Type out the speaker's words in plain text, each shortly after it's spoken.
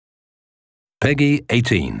Peggy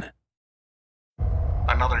 18.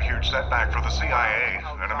 Another huge setback for the CIA.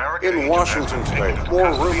 An American In Washington today,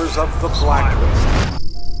 more rumors of the Blacklist.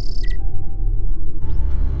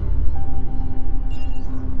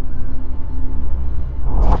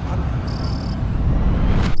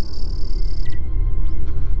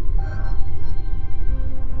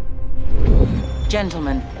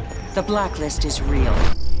 Gentlemen, the Blacklist is real.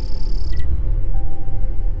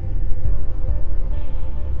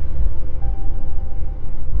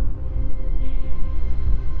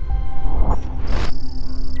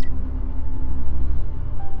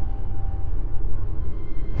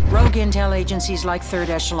 Rogue intel agencies like Third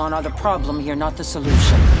Echelon are the problem here, not the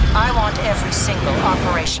solution. I want every single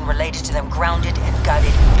operation related to them grounded and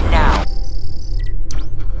gutted now.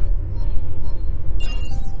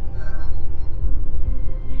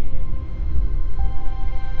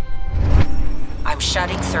 I'm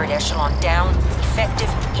shutting Third Echelon down, effective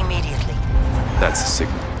immediately. That's the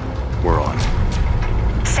signal. We're on.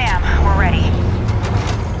 Sam, we're ready.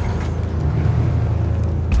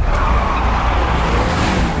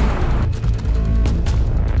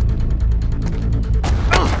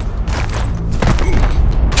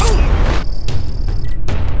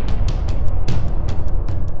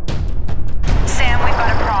 Sam, we've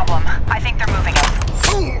got a problem. I think they're moving up.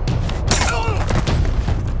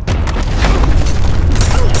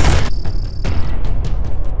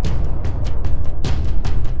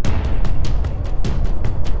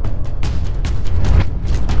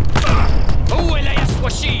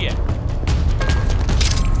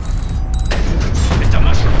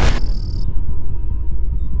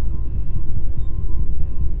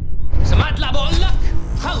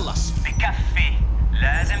 بكفي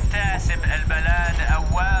لازم تحسب البلاد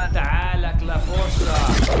أول تعالك لفرصة.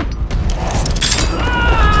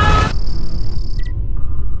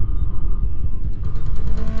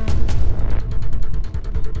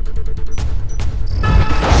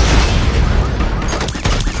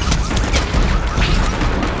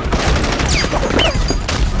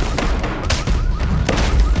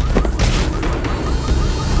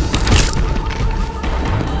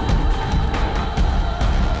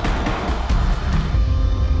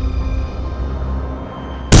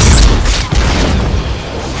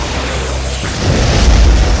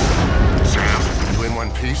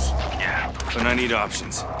 Yeah, but I need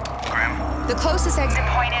options. Grim. The closest exit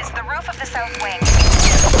point is the roof of the south wing.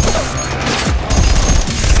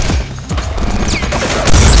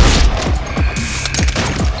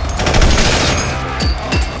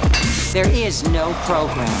 There is no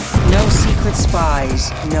program, no secret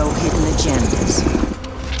spies, no hidden agendas.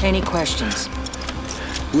 Any questions?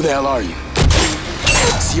 Who the hell are you?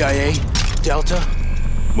 CIA? Delta?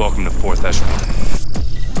 Welcome to 4th Echelon.